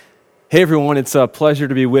Hey everyone, it's a pleasure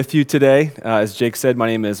to be with you today. As Jake said, my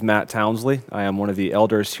name is Matt Townsley. I am one of the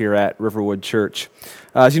elders here at Riverwood Church.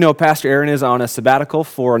 As you know, Pastor Aaron is on a sabbatical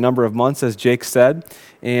for a number of months, as Jake said,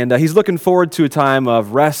 and he's looking forward to a time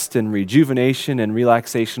of rest and rejuvenation and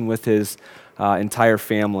relaxation with his entire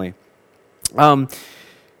family. On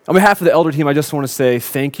behalf of the elder team, I just want to say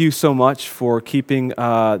thank you so much for keeping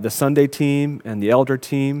the Sunday team and the elder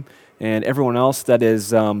team and everyone else that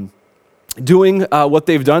is doing what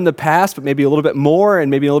they've done in the past, but maybe a little bit more and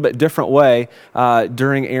maybe a little bit different way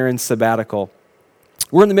during Aaron's sabbatical.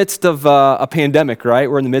 We're in the midst of a pandemic, right?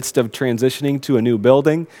 We're in the midst of transitioning to a new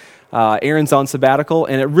building. Aaron's on sabbatical,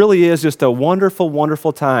 and it really is just a wonderful,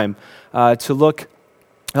 wonderful time to look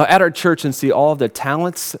at our church and see all of the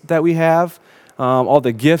talents that we have, all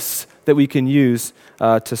the gifts that we can use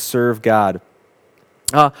to serve God.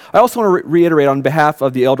 I also want to reiterate on behalf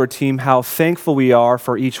of the elder team how thankful we are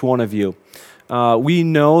for each one of you. We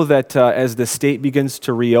know that as the state begins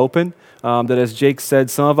to reopen, that as Jake said,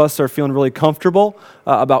 some of us are feeling really comfortable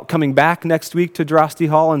about coming back next week to Drosty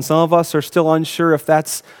Hall, and some of us are still unsure if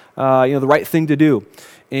that's the right thing to do.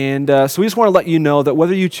 And so we just want to let you know that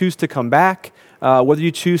whether you choose to come back, whether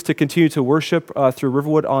you choose to continue to worship through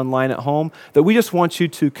Riverwood online at home, that we just want you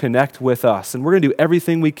to connect with us. And we're going to do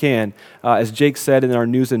everything we can, as Jake said in our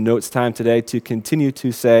news and notes time today, to continue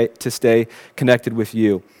to stay connected with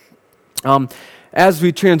you. As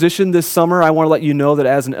we transition this summer, I want to let you know that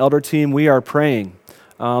as an elder team, we are praying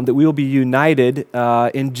that we will be united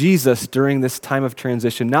in Jesus during this time of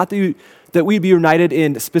transition. Not that we be united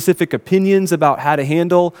in specific opinions about how to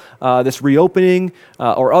handle this reopening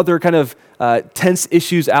or other kind of tense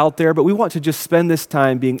issues out there, but we want to just spend this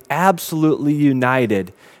time being absolutely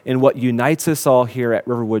united in what unites us all here at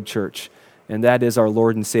Riverwood Church, and that is our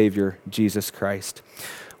Lord and Savior, Jesus Christ.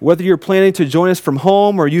 Whether you're planning to join us from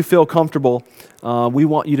home or you feel comfortable, we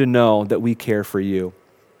want you to know that we care for you.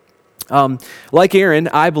 Like Aaron,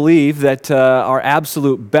 I believe that our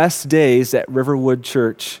absolute best days at Riverwood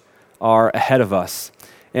Church are ahead of us.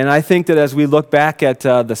 And I think that as we look back at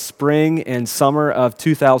the spring and summer of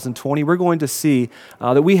 2020, we're going to see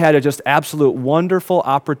that we had a just absolute wonderful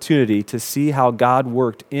opportunity to see how God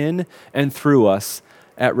worked in and through us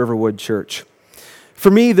at Riverwood Church. For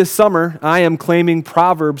me this summer, I am claiming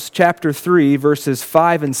Proverbs chapter 3, verses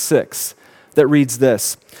 5 and 6, that reads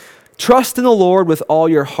this: "Trust in the Lord with all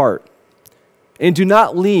your heart, and do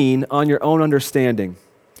not lean on your own understanding.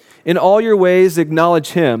 In all your ways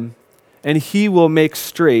acknowledge Him, and He will make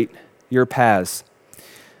straight your paths."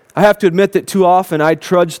 I have to admit that too often I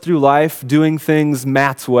trudge through life doing things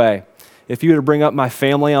Matt's way. If you were to bring up my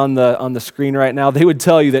family on the screen right now, they would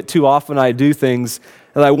tell you that too often I do things,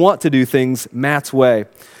 that I want to do things Matt's way.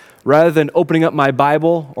 Rather than opening up my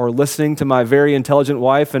Bible or listening to my very intelligent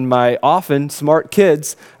wife and my often smart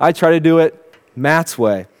kids, I try to do it Matt's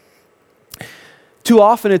way. Too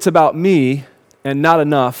often it's about me and not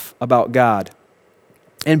enough about God.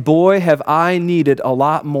 And boy, have I needed a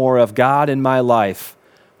lot more of God in my life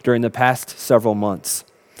during the past several months.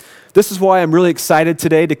 This is why I'm really excited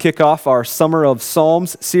today to kick off our Summer of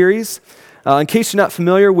Psalms series. In case you're not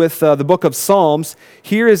familiar with the book of Psalms,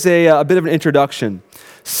 here is a bit of an introduction.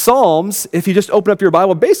 Psalms, if you just open up your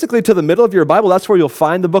Bible, basically to the middle of your Bible, that's where you'll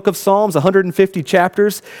find the book of Psalms, 150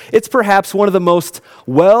 chapters. It's perhaps one of the most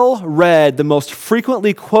well-read, the most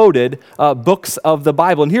frequently quoted books of the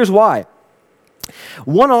Bible. And here's why.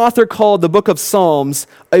 One author called the book of Psalms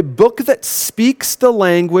a book that speaks the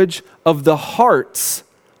language of the hearts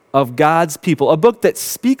of God's people, a book that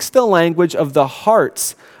speaks the language of the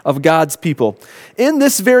hearts of God's people. In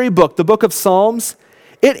this very book, the book of Psalms,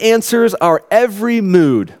 it answers our every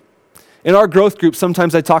mood. In our growth group,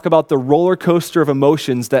 sometimes I talk about the roller coaster of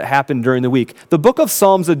emotions that happen during the week. The book of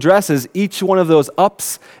Psalms addresses each one of those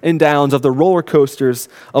ups and downs of the roller coasters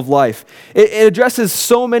of life. It addresses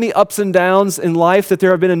so many ups and downs in life that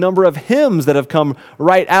there have been a number of hymns that have come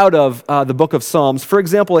right out of the book of Psalms. For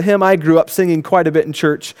example, a hymn I grew up singing quite a bit in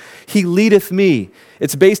church, "He Leadeth Me."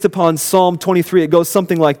 It's based upon Psalm 23. It goes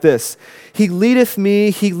something like this: He leadeth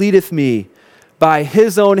me, by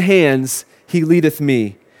His own hands He leadeth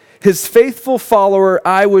me. His faithful follower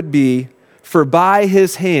I would be, for by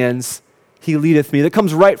His hands He leadeth me. That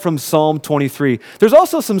comes right from Psalm 23. There's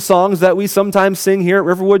also some songs that we sometimes sing here at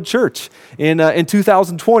Riverwood Church in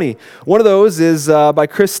 2020. One of those is by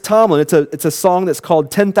Chris Tomlin. It's a song that's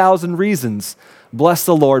called 10,000 Reasons. Bless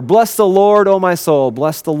the Lord, O my soul.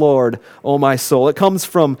 Bless the Lord, O my soul. It comes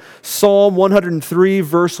from Psalm 103,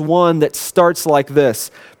 verse 1, that starts like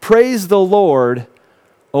this: Praise the Lord,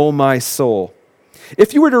 O my soul.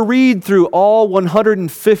 If you were to read through all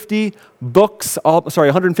 150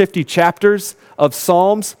 150 chapters of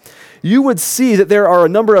Psalms, you would see that there are a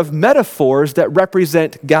number of metaphors that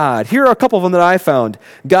represent God. Here are a couple of them that I found.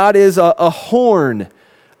 God is a horn,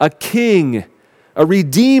 a king, a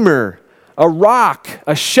redeemer, a rock,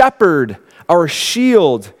 a shepherd, our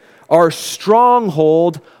shield, our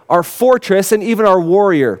stronghold, our fortress, and even our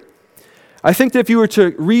warrior. I think that if you were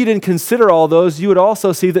to read and consider all those, you would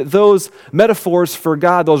also see that those metaphors for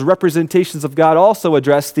God, those representations of God, also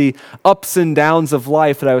address the ups and downs of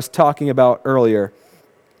life that I was talking about earlier.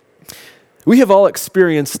 We have all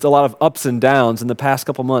experienced a lot of ups and downs in the past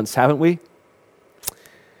couple months, haven't we?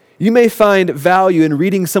 You may find value in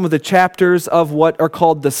reading some of the chapters of what are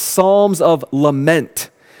called the Psalms of Lament.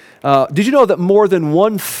 Did you know that more than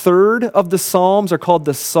 1/3 of the Psalms are called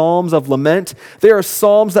the Psalms of Lament? They are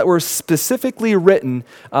Psalms that were specifically written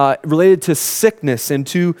related to sickness and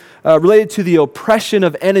related to the oppression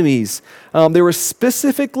of enemies. They were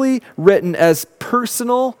specifically written as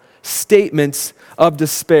personal statements of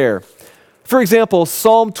despair. For example,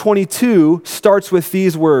 Psalm 22 starts with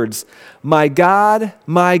these words, my God,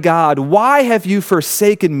 why have you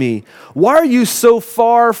forsaken me? Why are you so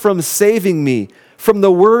far from saving me from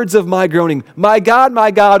the words of my groaning? My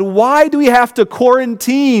God, why do we have to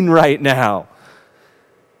quarantine right now?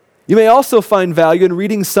 You may also find value in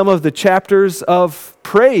reading some of the chapters of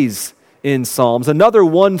praise in Psalms. Another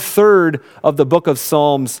 1/3 of the book of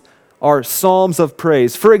Psalms are Psalms of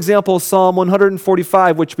praise. For example, Psalm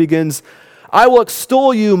 145, which begins, I will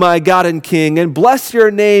extol you, my God and King, and bless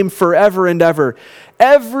your name forever and ever.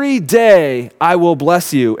 Every day I will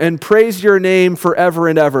bless you and praise your name forever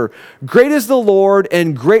and ever. Great is the Lord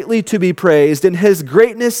and greatly to be praised, and his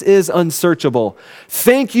greatness is unsearchable.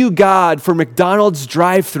 Thank you, God, for McDonald's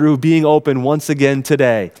drive-thru being open once again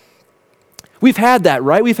today. We've had that,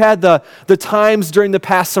 right? We've had the times during the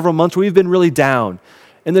past several months where we've been really down,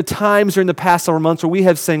 and the times during the past several months where we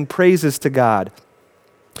have sang praises to God.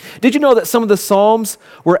 Did you know that some of the Psalms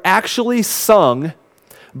were actually sung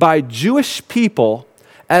by Jewish people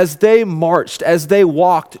as they marched, as they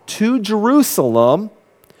walked to Jerusalem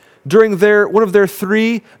during one of their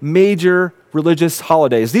 3 major religious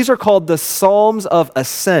holidays? These are called the Psalms of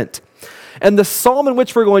Ascent. And the psalm in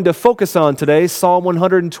which we're going to focus on today, Psalm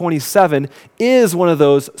 127, is one of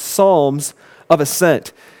those Psalms of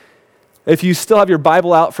Ascent. If you still have your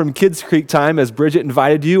Bible out from Kids Creek time, as Bridget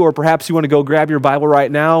invited you, or perhaps you want to go grab your Bible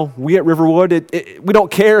right now, we at Riverwood, we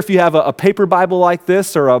don't care if you have a paper Bible like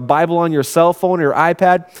this or a Bible on your cell phone or your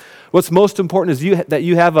iPad. What's most important is that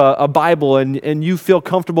you have a Bible and you feel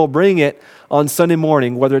comfortable bringing it on Sunday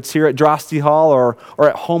morning, whether it's here at Drosty Hall or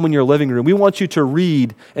at home in your living room. We want you to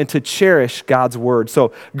read and to cherish God's Word.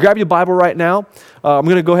 So grab your Bible right now. I'm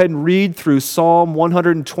going to go ahead and read through Psalm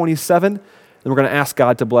 127. And we're going to ask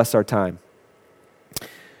God to bless our time.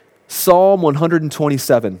 Psalm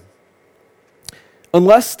 127.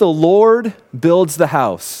 Unless the Lord builds the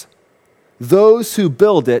house, those who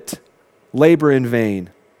build it labor in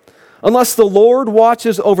vain. Unless the Lord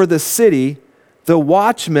watches over the city, the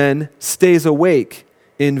watchman stays awake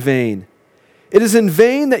in vain. It is in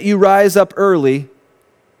vain that you rise up early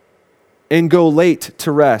and go late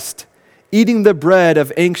to rest, eating the bread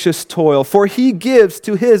of anxious toil, for he gives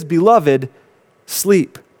to his beloved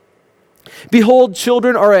sleep. Behold,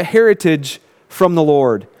 children are a heritage from the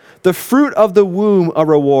Lord, the fruit of the womb a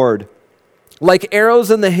reward. Like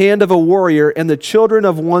arrows in the hand of a warrior and the children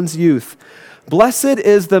of one's youth, blessed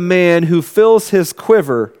is the man who fills his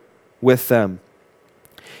quiver with them.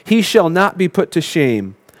 He shall not be put to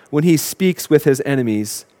shame when he speaks with his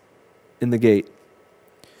enemies in the gate.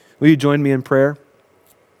 Will you join me in prayer?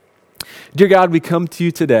 Dear God, we come to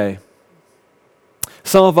you today.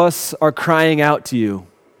 Some of us are crying out to you.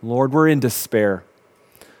 Lord, we're in despair.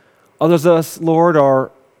 Others of us, Lord, are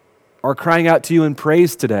crying out to you in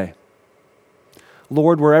praise today.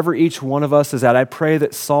 Lord, wherever each one of us is at, I pray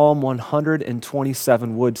that Psalm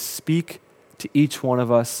 127 would speak to each one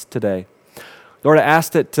of us today. Lord, I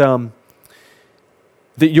ask that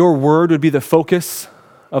your word would be the focus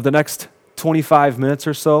of the next 25 minutes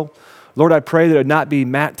or so. Lord, I pray that it would not be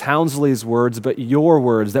Matt Townsley's words, but your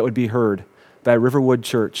words that would be heard by Riverwood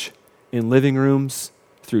Church in living rooms,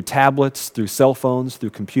 through tablets, through cell phones,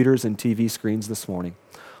 through computers and TV screens this morning.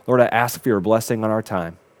 Lord, I ask for your blessing on our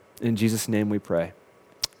time. In Jesus' name we pray.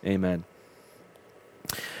 Amen.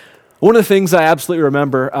 One of the things I absolutely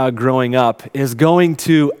remember growing up is going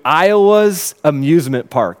to Iowa's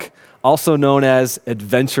amusement park, also known as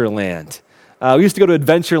Adventureland. We used to go to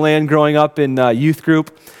Adventureland growing up in youth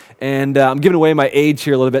group, and I'm giving away my age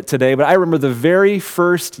here a little bit today, but I remember the very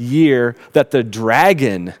first year that the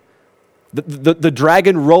dragon The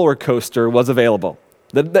Dragon roller coaster was available.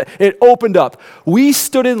 It opened up. We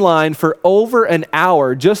stood in line for over an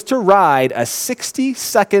hour just to ride a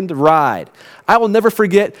 60-second ride. I will never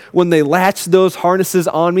forget when they latched those harnesses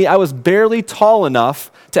on me. I was barely tall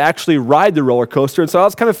enough to actually ride the roller coaster, and so I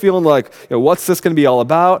was kind of feeling like, what's this going to be all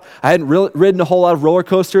about? I hadn't ridden a whole lot of roller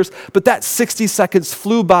coasters, but that 60 seconds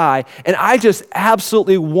flew by, and I just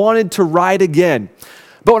absolutely wanted to ride again.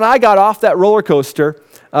 But when I got off that roller coaster,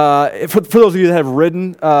 for those of you that have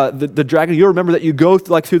ridden the Dragon, you'll remember that you go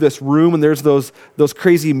through this room and there's those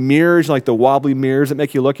crazy mirrors, like the wobbly mirrors that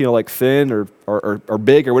make you look, like thin or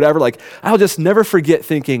big or whatever. Like, I'll just never forget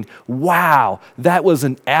thinking, wow, that was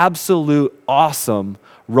an absolute awesome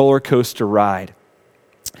roller coaster ride.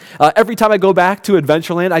 Every time I go back to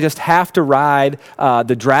Adventureland, I just have to ride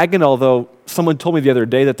the Dragon, although someone told me the other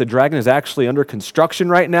day that the Dragon is actually under construction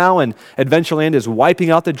right now, and Adventureland is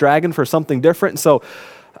wiping out the Dragon for something different. And so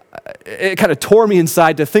it kind of tore me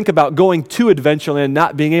inside to think about going to Adventureland,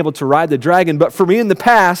 not being able to ride the Dragon. But for me in the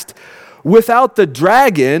past, without the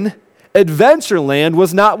Dragon, Adventureland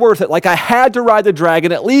was not worth it. Like, I had to ride the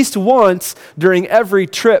Dragon at least once during every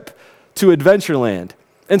trip to Adventureland.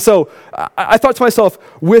 And so I thought to myself,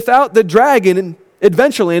 without the Dragon,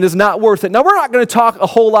 Adventureland is not worth it. Now, we're not going to talk a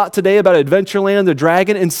whole lot today about Adventureland, the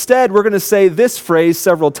Dragon. Instead, we're going to say this phrase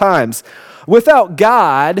several times. Without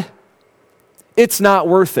God, it's not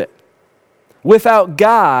worth it. Without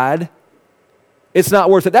God, it's not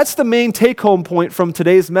worth it. That's the main take-home point from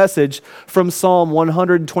today's message from Psalm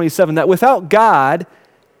 127, that without God,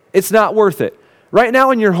 it's not worth it. Right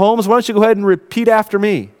now in your homes, why don't you go ahead and repeat after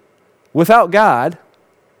me. Without God,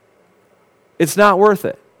 it's not worth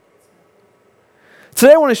it.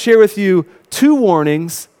 Today I want to share with you 2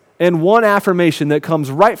 warnings and 1 affirmation that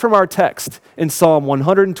comes right from our text in Psalm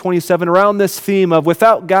 127 around this theme of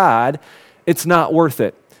without God, it's not worth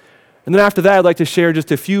it. And then after that, I'd like to share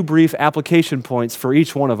just a few brief application points for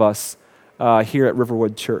each one of us here at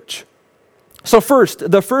Riverwood Church. So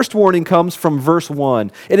the first warning comes from verse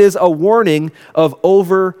 1. It is a warning of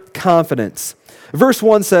overconfidence. Verse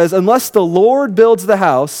 1 says, "Unless the Lord builds the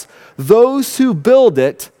house, those who build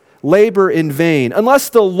it labor in vain. Unless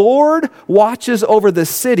the Lord watches over the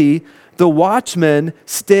city, the watchman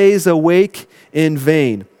stays awake in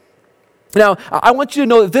vain." Now, I want you to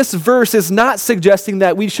know that this verse is not suggesting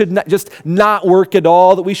that we should not work at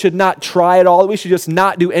all, that we should not try at all, that we should just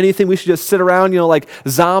not do anything, we should just sit around, like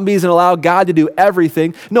zombies and allow God to do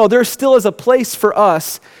everything. No, there still is a place for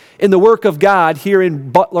us in the work of God here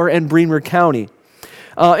in Butler and Bremer County.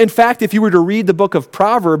 In fact, if you were to read the book of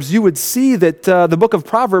Proverbs, you would see that the book of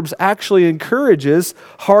Proverbs actually encourages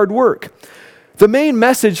hard work. The main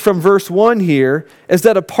message from verse 1 here is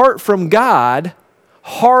that apart from God,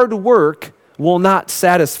 hard work will not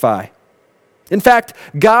satisfy. In fact,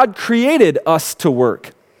 God created us to work.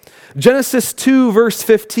 Genesis 2 verse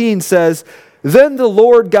 15 says, "Then the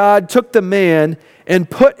Lord God took the man and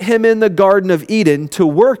put him in the Garden of Eden to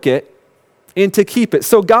work it and to keep it."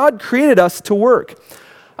 So God created us to work.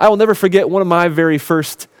 I will never forget one of my very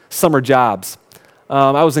first summer jobs.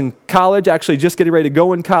 I was in college, actually just getting ready to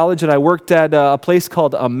go in college, and I worked at a place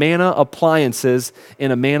called Amana Appliances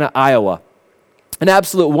in Amana, Iowa. An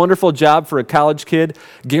absolute wonderful job for a college kid,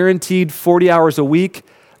 guaranteed 40 hours a week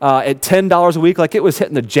at $10 a week. Like, it was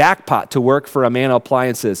hitting the jackpot to work for Amana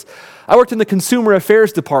Appliances. I worked in the Consumer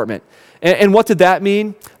Affairs Department. And what did that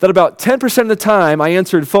mean? That about 10% of the time I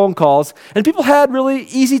answered phone calls, and people had really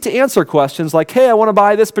easy to answer questions like, "Hey, I want to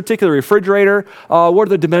buy this particular refrigerator. What are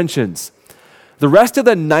the dimensions?" The rest of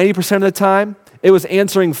the 90% of the time, it was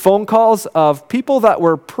answering phone calls of people that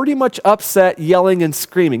were pretty much upset, yelling and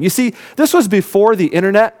screaming. You see, this was before the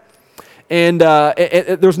internet, and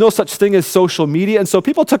there's no such thing as social media, and so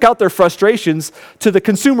people took out their frustrations to the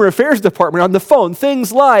Consumer Affairs Department on the phone.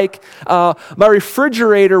 Things like, "My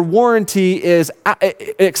refrigerator warranty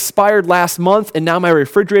expired last month, and now my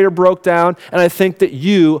refrigerator broke down, and I think that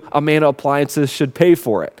you, Amana Appliances, should pay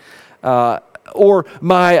for it." Or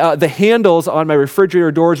the handles on my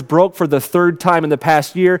refrigerator doors broke for the 3rd time in the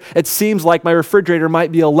past year. It seems like my refrigerator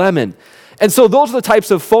might be a lemon. And so those are the types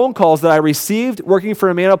of phone calls that I received working for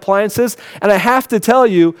Amana Appliances. And I have to tell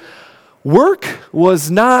you, work was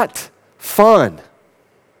not fun.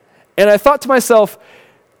 And I thought to myself,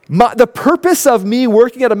 the purpose of me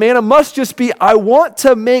working at Amana must just be, I want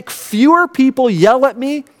to make fewer people yell at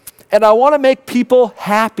me, and I want to make people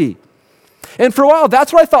happy. And for a while,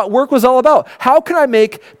 that's what I thought work was all about. How can I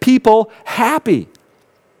make people happy?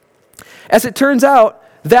 As it turns out,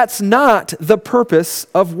 that's not the purpose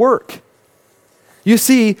of work. You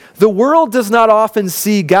see, the world does not often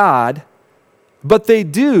see God, but they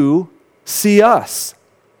do see us.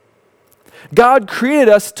 God created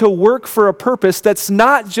us to work for a purpose that's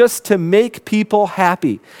not just to make people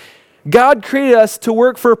happy. God created us to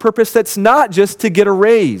work for a purpose that's not just to get a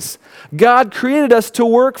raise. God created us to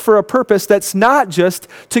work for a purpose that's not just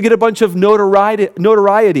to get a bunch of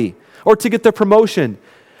notoriety or to get the promotion.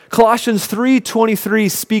 Colossians 3:23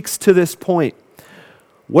 speaks to this point.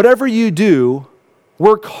 Whatever you do,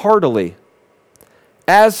 work heartily,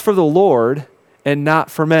 as for the Lord and not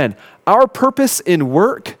for men. Our purpose in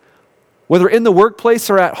work, whether in the workplace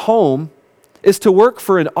or at home, is to work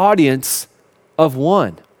for an audience of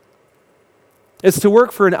one. It's to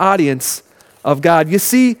work for an audience of God. You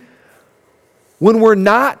see, when we're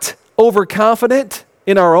not overconfident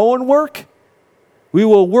in our own work, we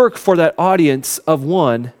will work for that audience of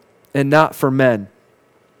one and not for men.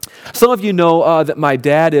 Some of you know that my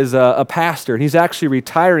dad is a pastor, and he's actually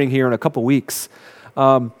retiring here in a couple weeks.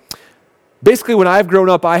 Basically, when I've grown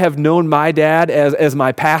up, I have known my dad as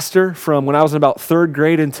my pastor from when I was in about third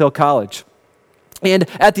grade until college. And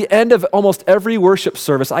at the end of almost every worship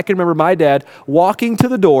service, I can remember my dad walking to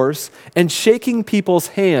the doors and shaking people's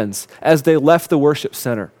hands as they left the worship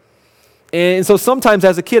center. And so sometimes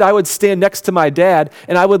as a kid, I would stand next to my dad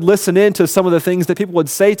and I would listen in to some of the things that people would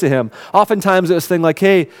say to him. Oftentimes it was things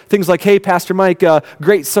like, hey, Pastor Mike,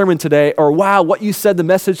 great sermon today, or wow, what you said, the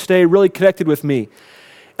message today really connected with me.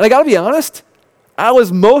 And I gotta be honest, I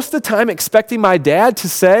was most of the time expecting my dad to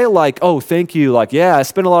say like, oh, thank you, like, yeah, I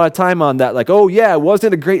spent a lot of time on that, like, oh yeah,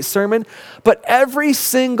 wasn't it a great sermon? But every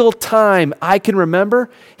single time I can remember,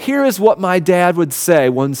 here is what my dad would say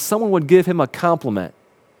when someone would give him a compliment.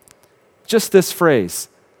 Just this phrase,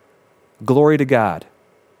 glory to God,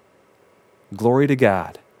 glory to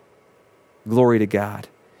God, glory to God.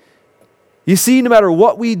 You see, no matter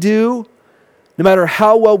what we do, no matter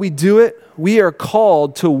how well we do it, we are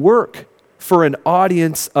called to work for an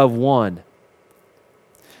audience of one.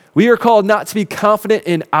 We are called not to be confident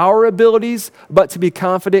in our abilities, but to be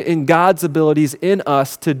confident in God's abilities in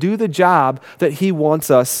us to do the job that He wants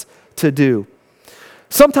us to do.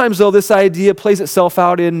 Sometimes, though, this idea plays itself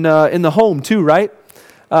out in the home too, right?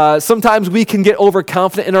 Sometimes we can get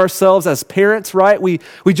overconfident in ourselves as parents, right? We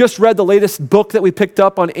just read the latest book that we picked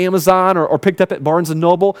up on Amazon or picked up at Barnes &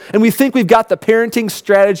 Noble, and we think we've got the parenting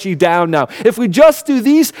strategy down now. If we just do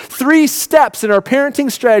these 3 steps in our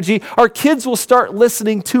parenting strategy, our kids will start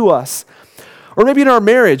listening to us. Or maybe in our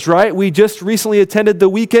marriage, right? We just recently attended the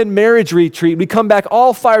weekend marriage retreat. We come back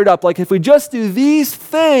all fired up, like if we just do these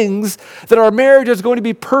things, then our marriage is going to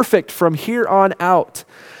be perfect from here on out.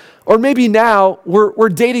 Or maybe now we're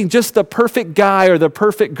dating just the perfect guy or the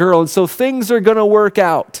perfect girl, and so things are going to work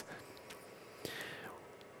out.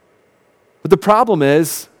 But the problem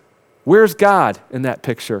is, where's God in that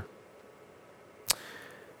picture?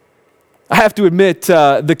 I have to admit,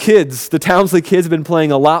 the Townsley kids have been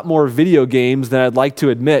playing a lot more video games than I'd like to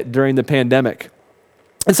admit during the pandemic.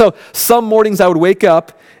 And so some mornings I would wake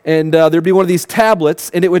up and there'd be one of these tablets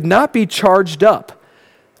and it would not be charged up.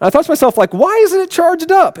 I thought to myself, like, why isn't it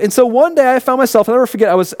charged up? And so one day I found myself, I'll never forget,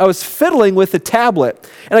 I was fiddling with the tablet,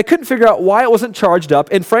 and I couldn't figure out why it wasn't charged up.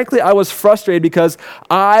 And frankly, I was frustrated because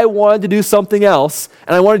I wanted to do something else,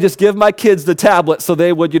 and I wanted to just give my kids the tablet so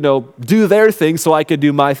they would, do their thing so I could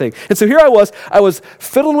do my thing. And so here I was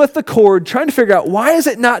fiddling with the cord, trying to figure out, why is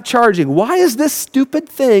it not charging? Why is this stupid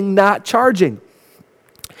thing not charging?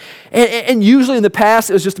 And usually in the past,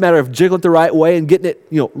 it was just a matter of jiggling it the right way and getting it,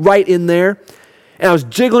 right in there. And I was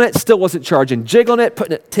jiggling it, still wasn't charging. Jiggling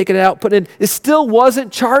it, taking it out, putting it in. It still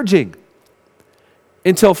wasn't charging.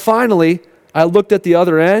 Until finally, I looked at the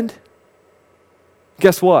other end.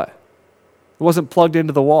 Guess what? It wasn't plugged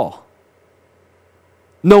into the wall.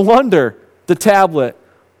 No wonder the tablet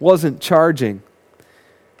wasn't charging.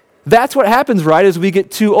 That's what happens, right, as we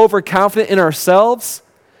get too overconfident in ourselves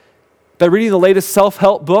by reading the latest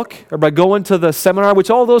self-help book or by going to the seminar,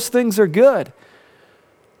 which all those things are good.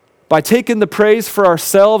 By taking the praise for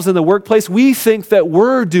ourselves in the workplace, we think that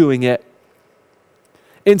we're doing it.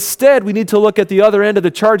 Instead, we need to look at the other end of the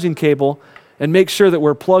charging cable and make sure that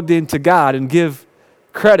we're plugged into God and give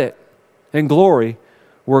credit and glory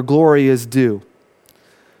where glory is due.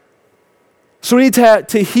 So we need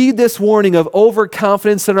to heed this warning of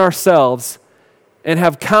overconfidence in ourselves and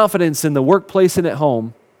have confidence in the workplace and at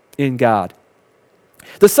home in God.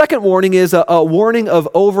 The second warning is a warning of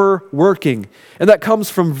overworking, and that comes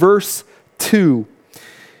from verse 2.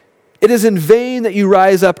 It is in vain that you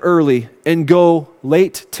rise up early and go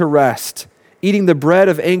late to rest, eating the bread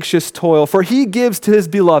of anxious toil, for He gives to His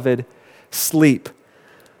beloved sleep.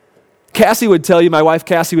 My wife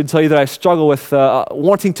Cassie would tell you that I struggle with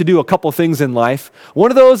wanting to do a couple things in life. One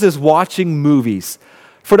of those is watching movies.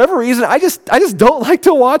 For whatever reason, I just don't like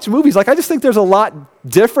to watch movies. Like, I just think there's a lot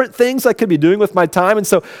different things I could be doing with my time. And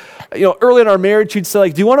so, early in our marriage, she'd say,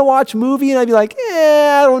 like, do you want to watch a movie? And I'd be like,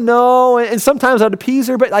 I don't know. And sometimes I'd appease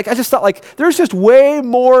her, but like, I just thought, like, there's just way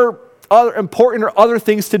more other important or other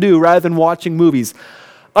things to do rather than watching movies.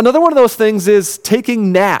 Another one of those things is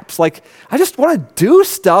taking naps. Like, I just want to do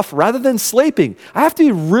stuff rather than sleeping. I have to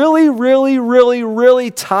be really, really, really,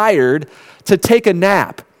 really tired to take a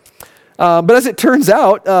nap. But as it turns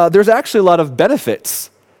out, there's actually a lot of benefits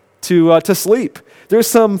to sleep. There's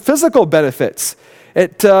some physical benefits.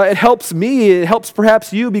 It helps me, it helps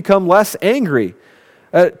perhaps you become less angry.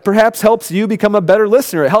 It perhaps helps you become a better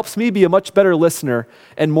listener. It helps me be a much better listener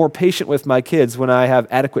and more patient with my kids when I have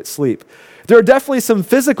adequate sleep. There are definitely some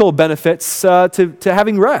physical benefits to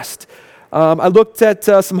having rest. I looked at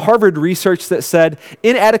some Harvard research that said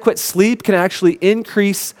inadequate sleep can actually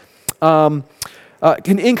increase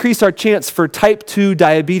our chance for type 2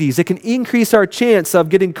 diabetes. It can increase our chance of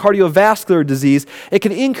getting cardiovascular disease. It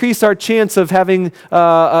can increase our chance of having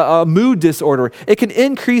a mood disorder. It can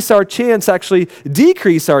increase our chance, actually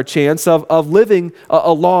decrease our chance of living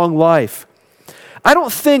a long life. I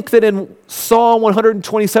don't think that in Psalm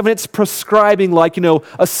 127 it's prescribing like,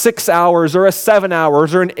 a 6 hours or a 7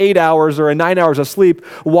 hours or an 8 hours or a 9 hours of sleep.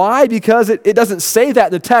 Why? Because it doesn't say that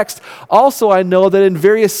in the text. Also, I know that in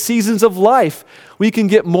various seasons of life, we can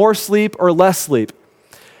get more sleep or less sleep.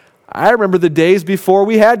 I remember the days before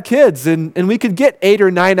we had kids, and we could get 8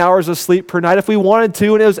 or 9 hours of sleep per night if we wanted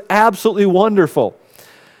to, and it was absolutely wonderful.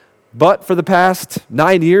 But for the past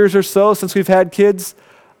 9 years or so since we've had kids,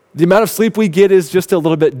 the amount of sleep we get is just a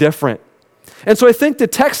little bit different. And so I think the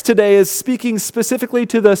text today is speaking specifically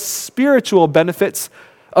to the spiritual benefits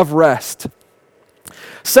of rest.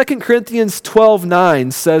 2 Corinthians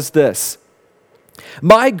 12:9 says this,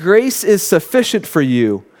 "My grace is sufficient for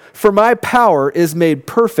you, for my power is made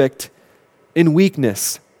perfect in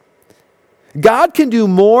weakness." God can do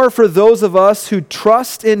more for those of us who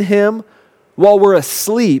trust in Him while we're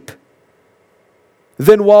asleep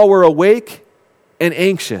than while we're awake and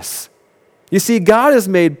anxious. You see, God is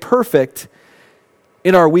made perfect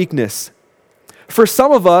in our weakness. For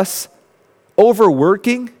some of us,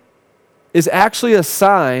 overworking is actually a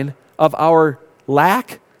sign of our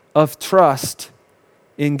lack of trust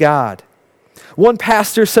in God. One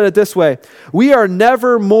pastor said it this way, "We are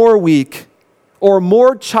never more weak or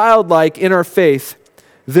more childlike in our faith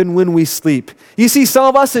than when we sleep." You see, some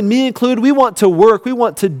of us, and me included, we want to work. We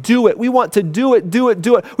want to do it. We want to do it.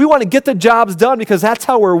 We want to get the jobs done because that's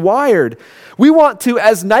how we're wired. We want to,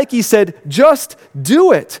 as Nike said, just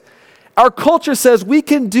do it. Our culture says we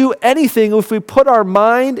can do anything if we put our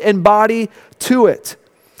mind and body to it.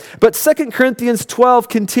 But 2 Corinthians 12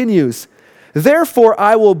 continues, "Therefore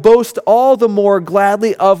I will boast all the more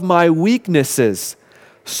gladly of my weaknesses,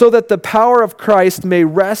 so that the power of Christ may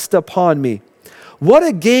rest upon me." What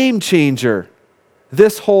a game changer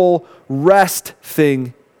this whole rest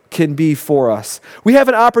thing can be for us. We have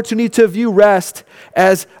an opportunity to view rest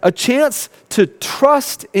as a chance to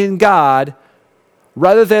trust in God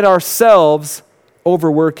rather than ourselves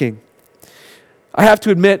overworking. I have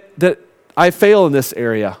to admit that I fail in this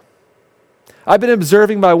area. I've been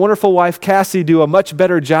observing my wonderful wife, Cassie, do a much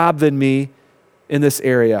better job than me in this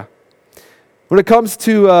area. When it comes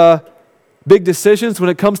to big decisions, when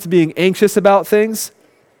it comes to being anxious about things,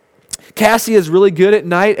 Cassie is really good at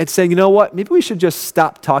night at saying, you know what, maybe we should just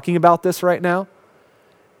stop talking about this right now.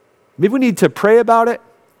 Maybe we need to pray about it,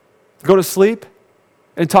 go to sleep,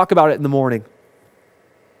 and talk about it in the morning.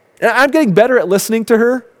 And I'm getting better at listening to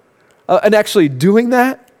her and actually doing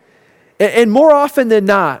that. And more often than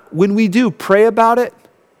not, when we do pray about it,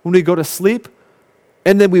 when we go to sleep,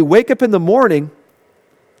 and then we wake up in the morning,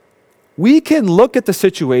 we can look at the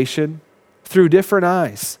situation through different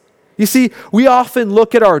eyes. You see, we often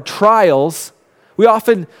look at our trials, we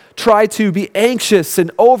often try to be anxious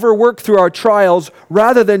and overwork through our trials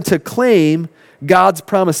rather than to claim God's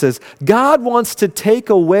promises. God wants to take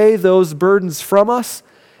away those burdens from us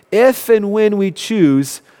if and when we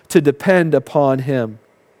choose to depend upon Him.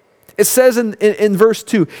 It says in verse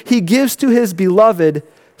 2, He gives to His beloved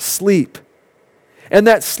sleep. And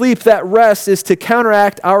that sleep, that rest, is to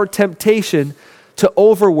counteract our temptation to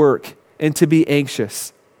overwork and to be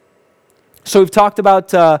anxious. So we've talked about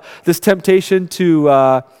this temptation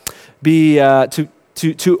to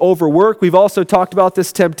overwork. We've also talked about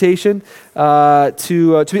this temptation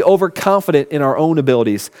to be overconfident in our own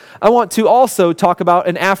abilities. I want to also talk about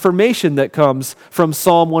an affirmation that comes from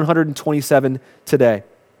Psalm 127 today.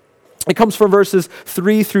 It comes from verses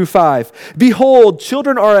 3 through 5. Behold,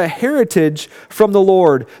 children are a heritage from the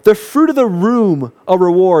Lord, the fruit of the womb a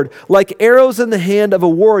reward. Like arrows in the hand of a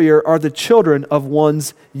warrior are the children of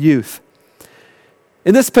one's youth.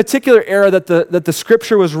 In this particular era that the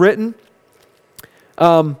scripture was written,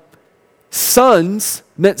 sons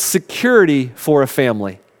meant security for a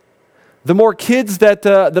family. The more kids that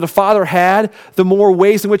a father had, the more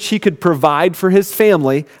ways in which he could provide for his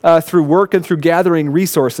family through work and through gathering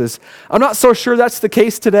resources. I'm not so sure that's the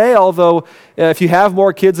case today, although if you have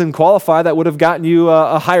more kids and qualify, that would have gotten you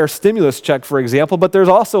a higher stimulus check, for example. But there's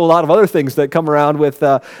also a lot of other things that come around with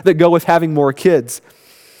that go with having more kids.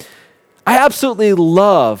 I absolutely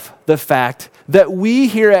love the fact that we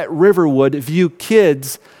here at Riverwood view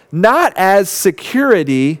kids not as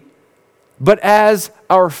security, but as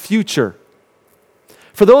our future.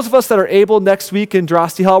 For those of us that are able next week in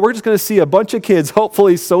Drosty Hall, we're just going to see a bunch of kids,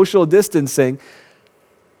 hopefully social distancing,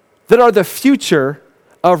 that are the future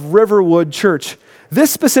of Riverwood Church.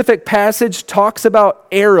 This specific passage talks about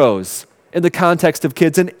arrows in the context of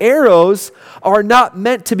kids, and arrows are not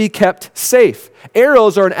meant to be kept safe.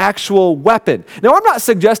 Arrows are an actual weapon. Now, I'm not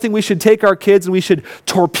suggesting we should take our kids and we should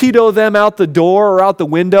torpedo them out the door or out the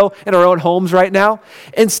window in our own homes right now.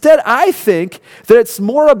 Instead, I think that it's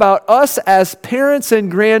more about us as parents and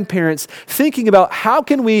grandparents thinking about how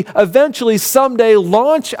can we eventually someday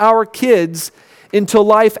launch our kids into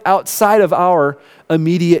life outside of our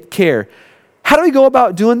immediate care. How do we go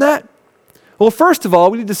about doing that? Well, first of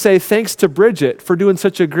all, we need to say thanks to Bridget for doing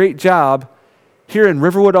such a great job here in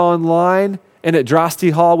Riverwood Online and at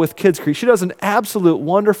Drosty Hall with Kids Creek. She does an absolute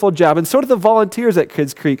wonderful job, and so do the volunteers at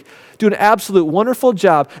Kids Creek do an absolute wonderful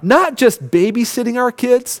job, not just babysitting our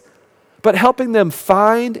kids, but helping them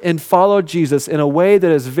find and follow Jesus in a way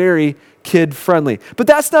that is very kid-friendly. But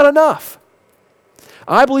that's not enough.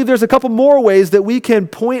 I believe there's a couple more ways that we can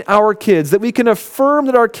point our kids, that we can affirm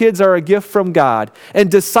that our kids are a gift from God and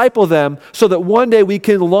disciple them so that one day we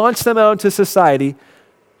can launch them out into society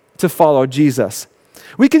to follow Jesus.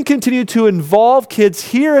 We can continue to involve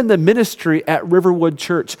kids here in the ministry at Riverwood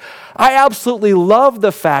Church. I absolutely love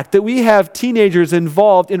the fact that we have teenagers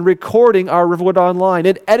involved in recording our Riverwood Online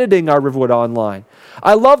and editing our Riverwood Online.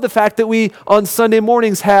 I love the fact that we on Sunday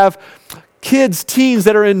mornings have kids, teens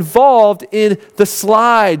that are involved in the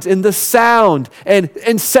slides, in the sound,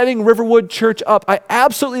 and setting Riverwood Church up. I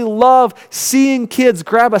absolutely love seeing kids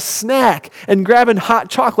grab a snack and grabbing hot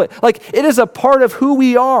chocolate. Like, it is a part of who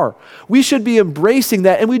we are. We should be embracing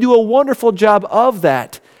that, and we do a wonderful job of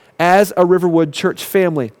that as a Riverwood Church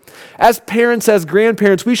family. As parents, as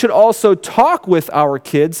grandparents, we should also talk with our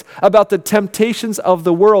kids about the temptations of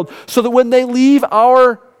the world so that when they leave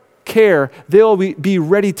our care, they'll be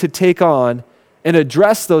ready to take on and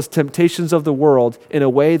address those temptations of the world in a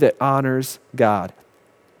way that honors God.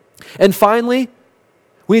 And finally,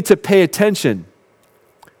 we need to pay attention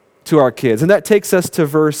to our kids. And that takes us to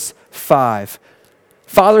verse 5.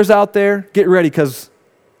 Fathers out there, get ready because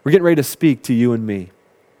we're getting ready to speak to you and me.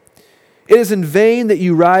 It is in vain that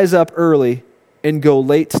you rise up early and go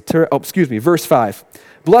late verse 5.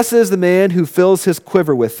 Blessed is the man who fills his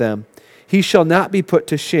quiver with them. He shall not be put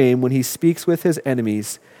to shame when he speaks with his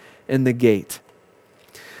enemies in the gate.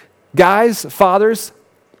 Guys, fathers,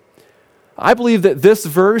 I believe that this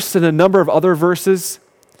verse and a number of other verses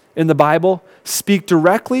in the Bible speak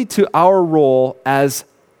directly to our role as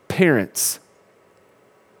parents,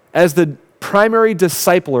 as the primary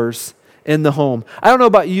disciplers in the home. I don't know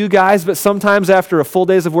about you guys, but sometimes after a full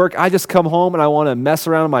days of work, I just come home and I want to mess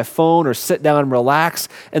around on my phone or sit down and relax.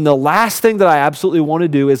 And the last thing that I absolutely want to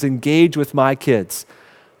do is engage with my kids.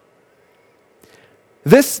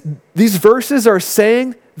 These verses are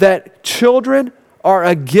saying that children are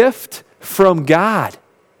a gift from God.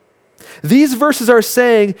 These verses are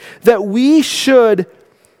saying that we should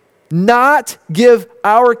not give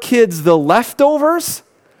our kids the leftovers,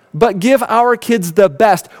 but give our kids the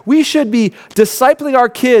best. We should be discipling our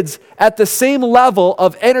kids at the same level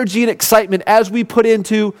of energy and excitement as we put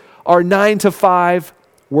into our 9 to 5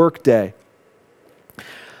 workday.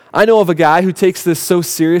 I know of a guy who takes this so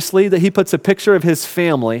seriously that he puts a picture of his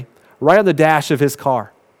family right on the dash of his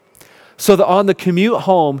car. So that on the commute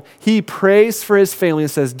home, he prays for his family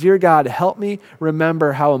and says, "Dear God, help me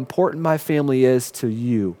remember how important my family is to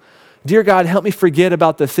you. Dear God, help me forget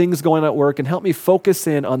about the things going on at work and help me focus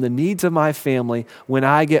in on the needs of my family when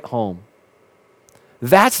I get home."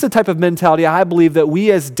 That's the type of mentality I believe that we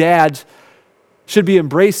as dads should be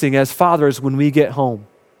embracing as fathers when we get home.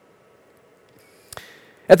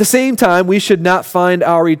 At the same time, we should not find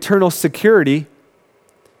our eternal security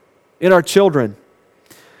in our children.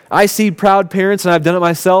 I see proud parents, and I've done it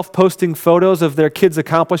myself, posting photos of their kids'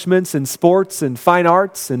 accomplishments in sports and fine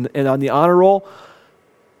arts and on the honor roll.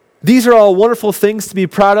 These are all wonderful things to be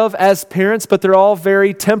proud of as parents, but they're all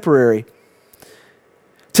very temporary.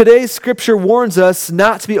 Today's scripture warns us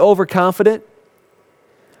not to be overconfident,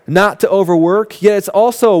 not to overwork, yet it's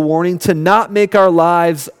also a warning to not make our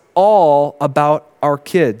lives all about our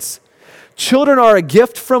kids. Children are a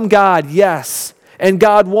gift from God, yes, and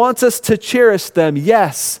God wants us to cherish them,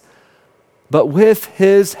 yes, but with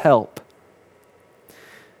His help.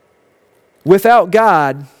 Without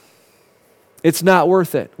God, it's not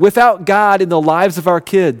worth it. Without God in the lives of our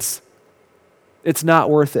kids, it's not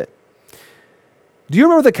worth it. Do you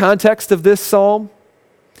remember the context of this psalm?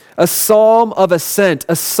 A psalm of ascent,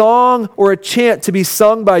 a song or a chant to be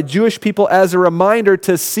sung by Jewish people as a reminder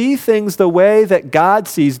to see things the way that God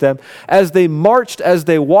sees them as they marched, as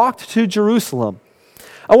they walked to Jerusalem.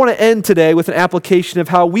 I want to end today with an application of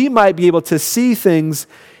how we might be able to see things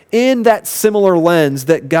in that similar lens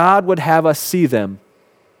that God would have us see them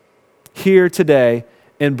here today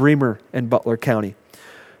in Bremer and Butler County.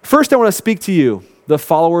 First, I want to speak to you, the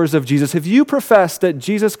followers of Jesus. If you profess that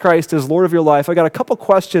Jesus Christ is Lord of your life, I got a couple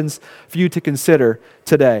questions for you to consider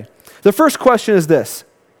today. The first question is this: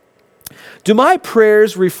 do my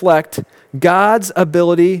prayers reflect God's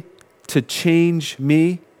ability to change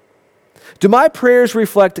me? Do my prayers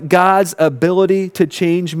reflect God's ability to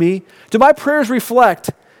change me? Do my prayers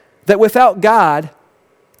reflect that without God,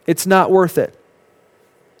 it's not worth it?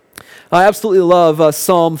 I absolutely love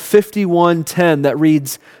Psalm 51:10 that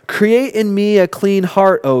reads, "Create in me a clean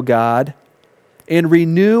heart, O God, and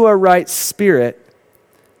renew a right spirit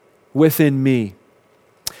within me."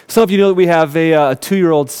 Some of you know that we have a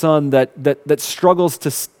 2-year-old son that struggles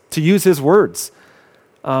to use his words.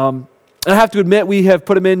 I have to admit, we have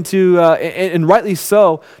put him into, and rightly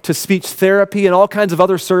so, to speech therapy and all kinds of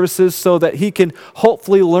other services so that he can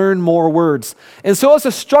hopefully learn more words. And so it's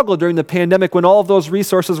a struggle during the pandemic when all of those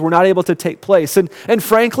resources were not able to take place. And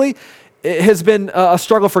frankly, it has been a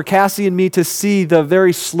struggle for Cassie and me to see the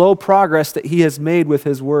very slow progress that he has made with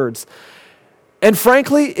his words. And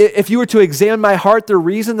frankly, if you were to examine my heart, the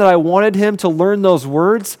reason that I wanted him to learn those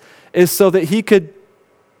words is so that he could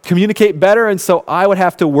communicate better, and so I would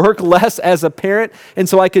have to work less as a parent, and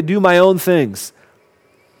so I could do my own things.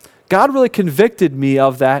 God really convicted me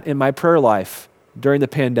of that in my prayer life during the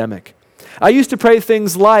pandemic. I used to pray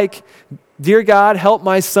things like, "Dear God, help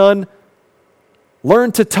my son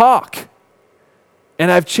learn to talk."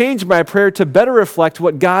 And I've changed my prayer to better reflect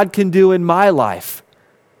what God can do in my life.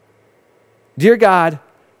 "Dear God,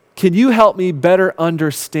 can you help me better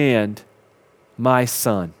understand my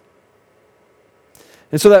son?"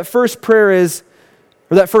 And so that first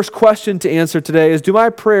question to answer today is, do my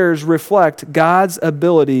prayers reflect God's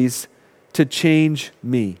abilities to change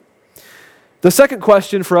me? The second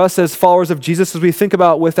question for us as followers of Jesus, as we think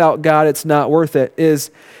about without God, it's not worth it,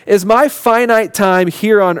 is my finite time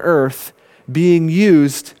here on earth being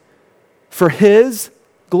used for His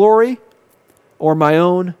glory or my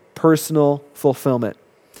own personal fulfillment?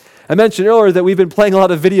 I mentioned earlier that we've been playing a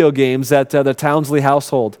lot of video games at the Townsley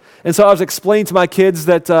household. And so I was explaining to my kids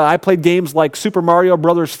that I played games like Super Mario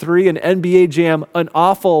Bros. 3 and NBA Jam an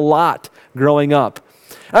awful lot growing up.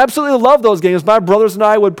 I absolutely love those games. My brothers and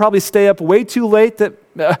I would probably stay up way too late,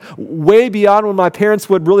 way beyond when my parents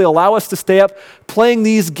would really allow us to stay up playing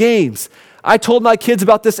these games. I told my kids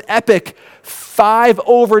about this epic 5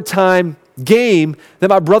 overtime game that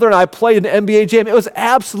my brother and I played in NBA Jam. It was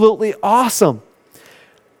absolutely awesome.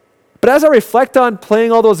 But as I reflect on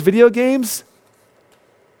playing all those video games,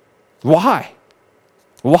 why?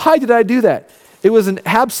 Why did I do that? It was an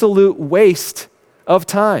absolute waste of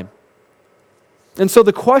time. And so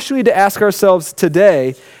the question we need to ask ourselves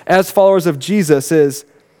today as followers of Jesus is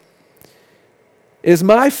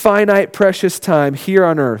my finite precious time here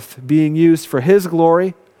on earth being used for His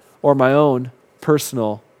glory or my own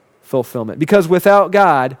personal fulfillment? Because without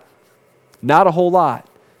God, not a whole lot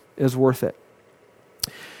is worth it.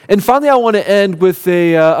 And finally, I want to end with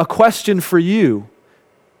a question for you.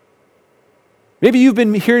 Maybe you've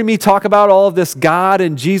been hearing me talk about all of this God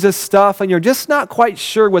and Jesus stuff, and you're just not quite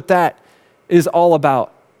sure what that is all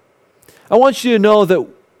about. I want you to know that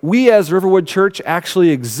we as Riverwood Church actually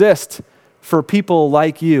exist for people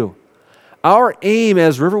like you. Our aim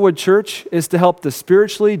as Riverwood Church is to help the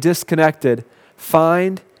spiritually disconnected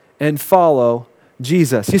find and follow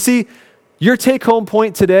Jesus. You see, your take-home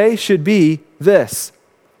point today should be this: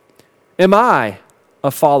 am I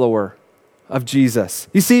a follower of Jesus?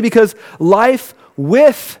 You see, because life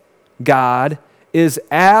with God is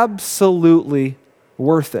absolutely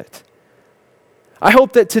worth it. I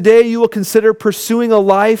hope that today you will consider pursuing a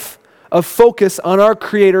life of focus on our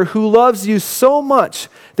Creator who loves you so much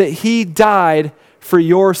that He died for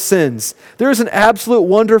your sins. There is an absolute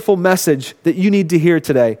wonderful message that you need to hear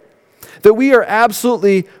today. That we are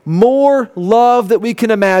absolutely more loved than we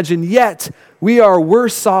can imagine, yet we are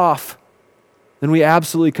worse off than we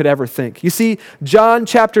absolutely could ever think. You see, John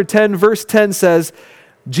chapter 10, verse 10 says,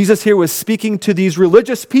 Jesus here was speaking to these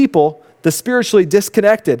religious people, the spiritually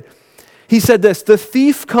disconnected. He said this, the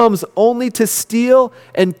thief comes only to steal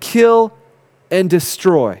and kill and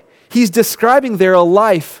destroy. He's describing there a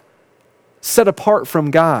life set apart from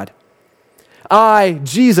God. I,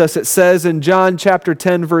 Jesus, it says in John chapter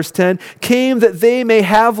 10, verse 10, came that they may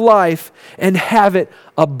have life and have it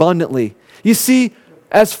abundantly. You see,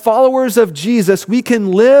 as followers of Jesus, we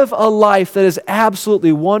can live a life that is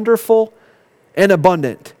absolutely wonderful and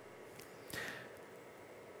abundant.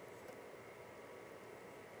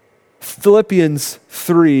 Philippians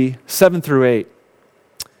 3, 7 through 8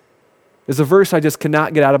 is a verse I just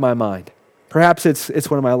cannot get out of my mind. Perhaps it's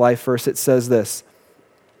one of my life verses. It says this,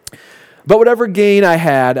 but whatever gain I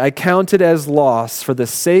had, I counted as loss for the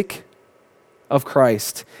sake of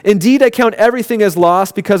Christ. Indeed, I count everything as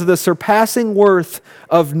loss because of the surpassing worth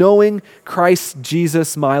of knowing Christ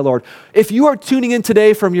Jesus my Lord. If you are tuning in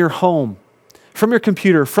today from your home, from your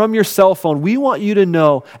computer, from your cell phone, we want you to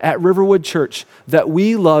know at Riverwood Church that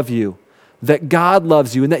we love you, that God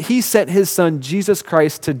loves you, and that He sent His Son, Jesus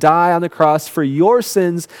Christ, to die on the cross for your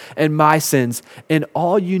sins and my sins. And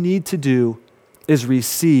all you need to do is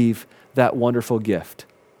receive that wonderful gift.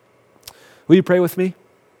 Will you pray with me?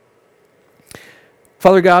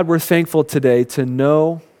 Father God, we're thankful today to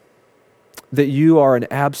know that you are an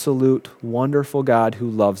absolute wonderful God who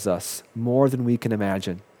loves us more than we can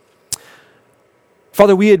imagine.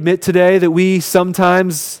 Father, we admit today that we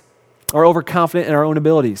sometimes are overconfident in our own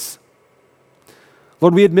abilities.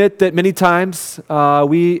 Lord, we admit that many times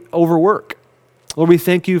we overwork. Lord, we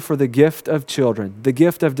thank you for the gift of children, the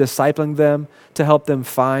gift of discipling them to help them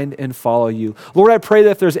find and follow you. Lord, I pray that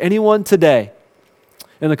if there's anyone today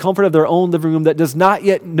in the comfort of their own living room that does not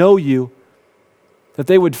yet know you, that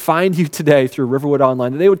they would find you today through Riverwood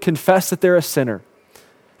Online, that they would confess that they're a sinner,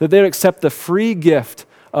 that they would accept the free gift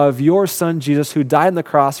of your Son, Jesus, who died on the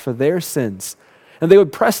cross for their sins, and they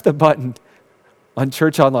would press the button on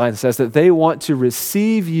Church Online that says that they want to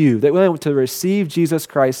receive you, they want to receive Jesus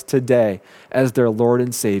Christ today as their Lord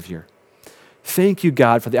and Savior. Thank you,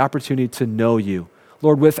 God, for the opportunity to know you.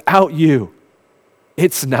 Lord, without you,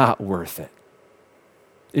 it's not worth it.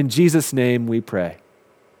 In Jesus' name we pray.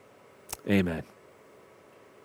 Amen.